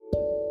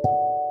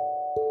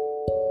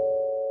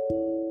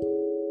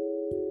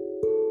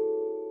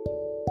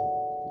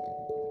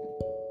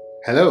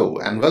Hello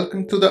and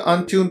welcome to the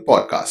Untuned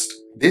podcast.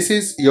 This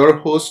is your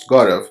host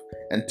Gaurav,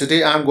 and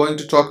today I'm going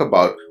to talk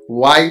about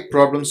why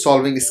problem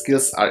solving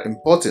skills are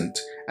important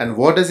and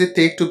what does it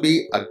take to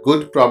be a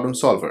good problem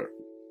solver.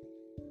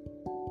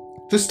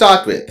 To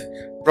start with,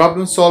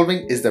 problem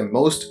solving is the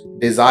most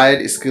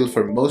desired skill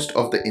for most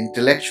of the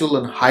intellectual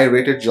and high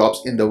rated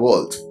jobs in the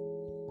world.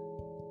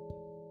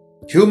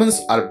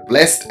 Humans are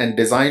blessed and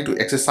designed to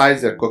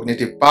exercise their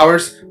cognitive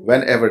powers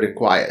whenever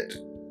required.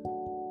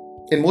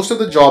 In most of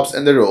the jobs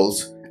and the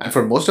roles, and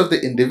for most of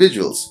the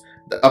individuals,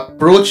 the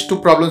approach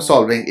to problem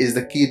solving is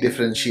the key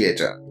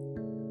differentiator.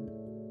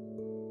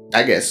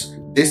 I guess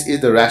this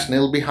is the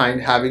rationale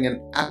behind having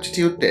an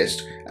aptitude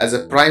test as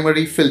a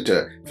primary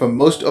filter for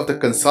most of the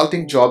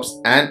consulting jobs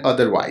and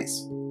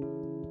otherwise.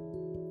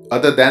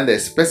 Other than the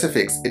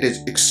specifics, it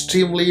is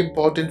extremely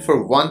important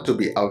for one to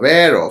be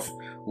aware of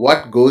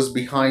what goes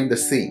behind the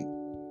scene.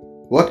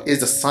 What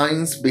is the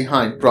science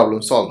behind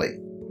problem solving?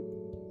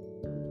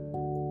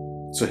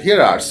 So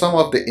here are some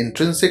of the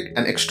intrinsic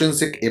and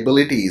extrinsic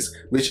abilities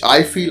which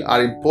I feel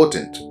are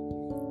important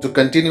to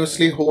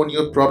continuously hone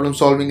your problem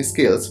solving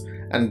skills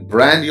and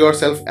brand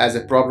yourself as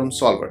a problem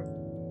solver.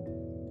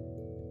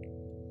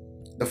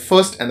 The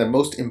first and the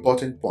most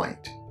important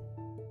point: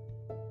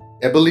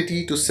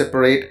 ability to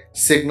separate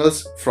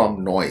signals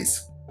from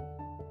noise.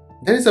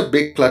 There is a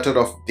big clutter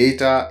of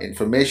data,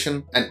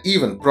 information, and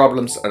even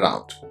problems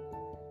around.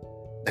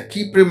 The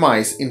key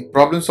premise in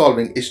problem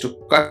solving is to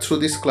cut through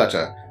this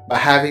clutter by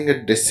having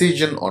a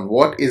decision on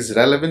what is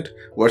relevant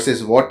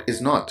versus what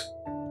is not.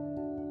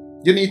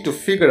 You need to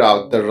figure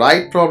out the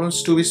right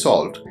problems to be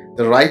solved,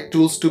 the right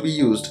tools to be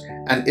used,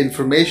 and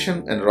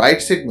information and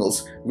right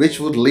signals which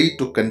would lead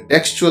to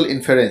contextual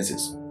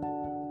inferences.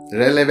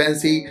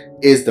 Relevancy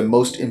is the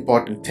most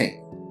important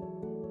thing.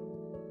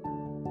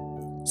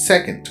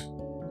 Second,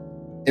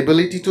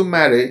 ability to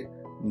marry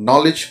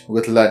knowledge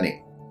with learning.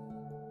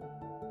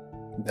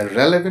 The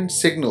relevant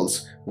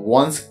signals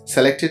once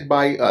selected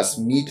by us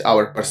meet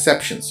our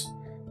perceptions,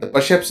 the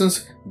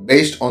perceptions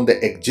based on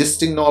the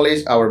existing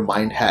knowledge our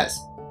mind has.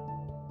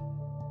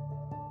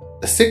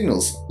 The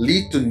signals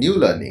lead to new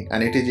learning,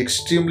 and it is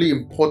extremely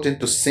important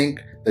to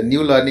sync the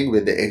new learning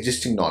with the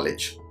existing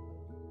knowledge.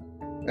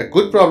 A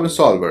good problem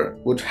solver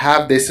would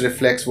have this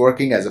reflex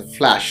working as a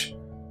flash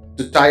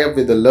to tie up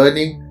with the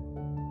learning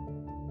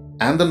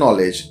and the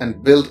knowledge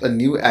and build a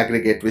new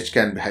aggregate which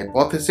can be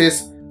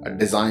hypothesis, a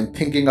design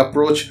thinking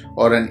approach,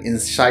 or an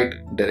insight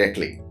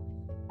directly.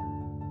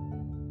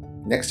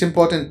 Next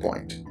important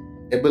point: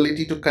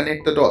 ability to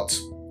connect the dots.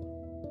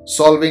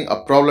 Solving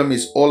a problem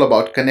is all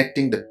about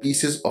connecting the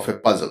pieces of a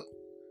puzzle.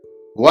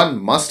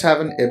 One must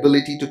have an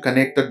ability to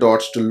connect the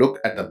dots to look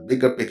at the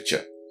bigger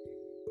picture.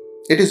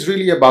 It is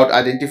really about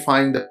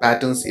identifying the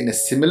patterns in a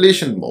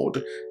simulation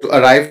mode to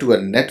arrive to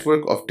a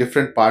network of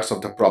different parts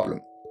of the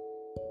problem.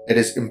 It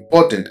is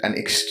important and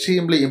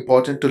extremely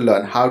important to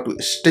learn how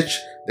to stitch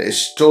the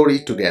story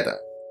together.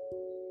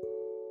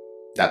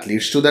 That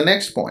leads to the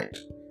next point,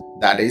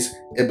 that is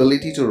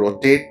ability to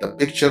rotate the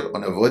picture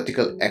on a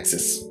vertical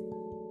axis.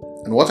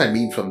 And what I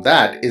mean from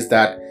that is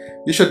that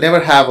you should never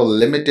have a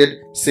limited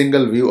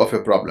single view of a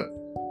problem.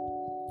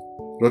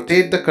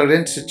 Rotate the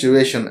current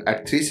situation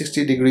at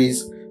 360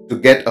 degrees to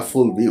get a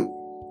full view.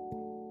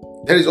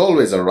 There is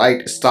always a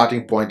right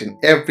starting point in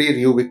every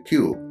Rubik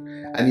cube,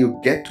 and you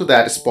get to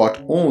that spot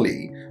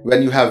only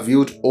when you have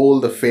viewed all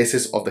the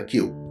faces of the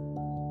cube.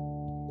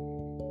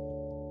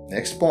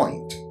 Next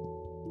point: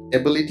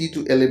 ability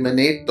to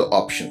eliminate the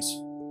options.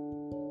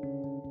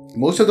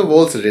 Most of the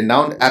world's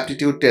renowned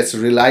aptitude tests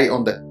rely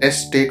on the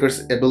test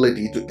taker's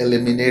ability to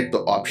eliminate the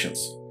options.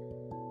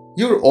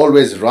 You're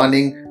always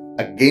running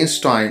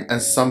against time,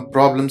 and some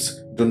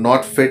problems do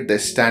not fit the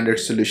standard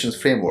solutions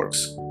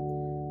frameworks.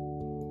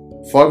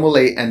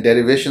 Formulae and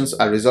derivations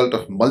are a result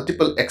of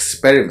multiple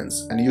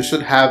experiments, and you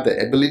should have the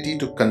ability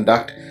to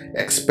conduct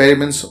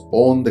experiments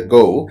on the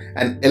go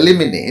and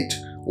eliminate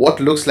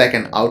what looks like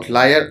an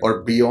outlier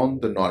or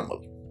beyond the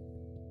normal.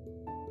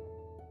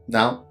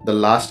 Now, the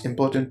last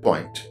important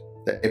point: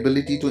 the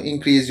ability to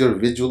increase your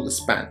visual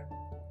span.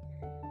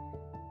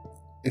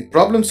 In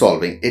problem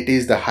solving, it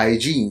is the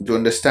hygiene to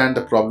understand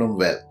the problem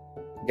well.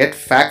 Get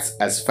facts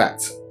as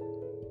facts.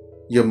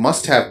 You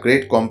must have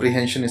great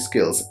comprehension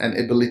skills and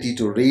ability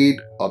to read,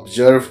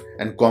 observe,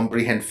 and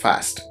comprehend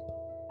fast.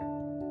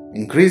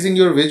 Increasing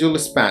your visual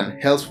span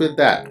helps with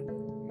that.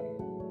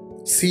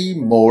 See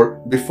more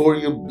before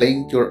you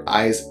blink your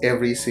eyes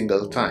every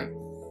single time.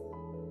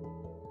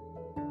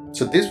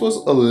 So this was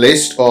a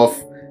list of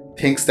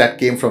things that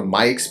came from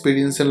my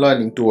experience in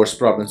learning towards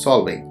problem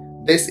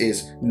solving. This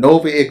is no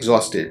way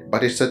exhaustive,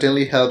 but it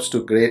certainly helps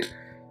to great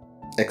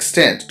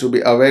extent to be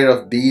aware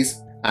of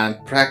these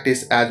and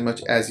practice as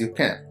much as you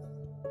can.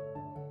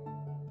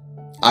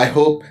 I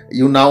hope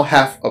you now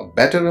have a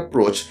better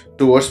approach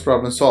towards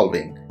problem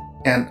solving,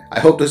 and I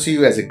hope to see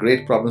you as a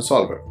great problem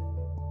solver.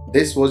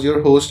 This was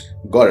your host,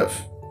 Gaurav.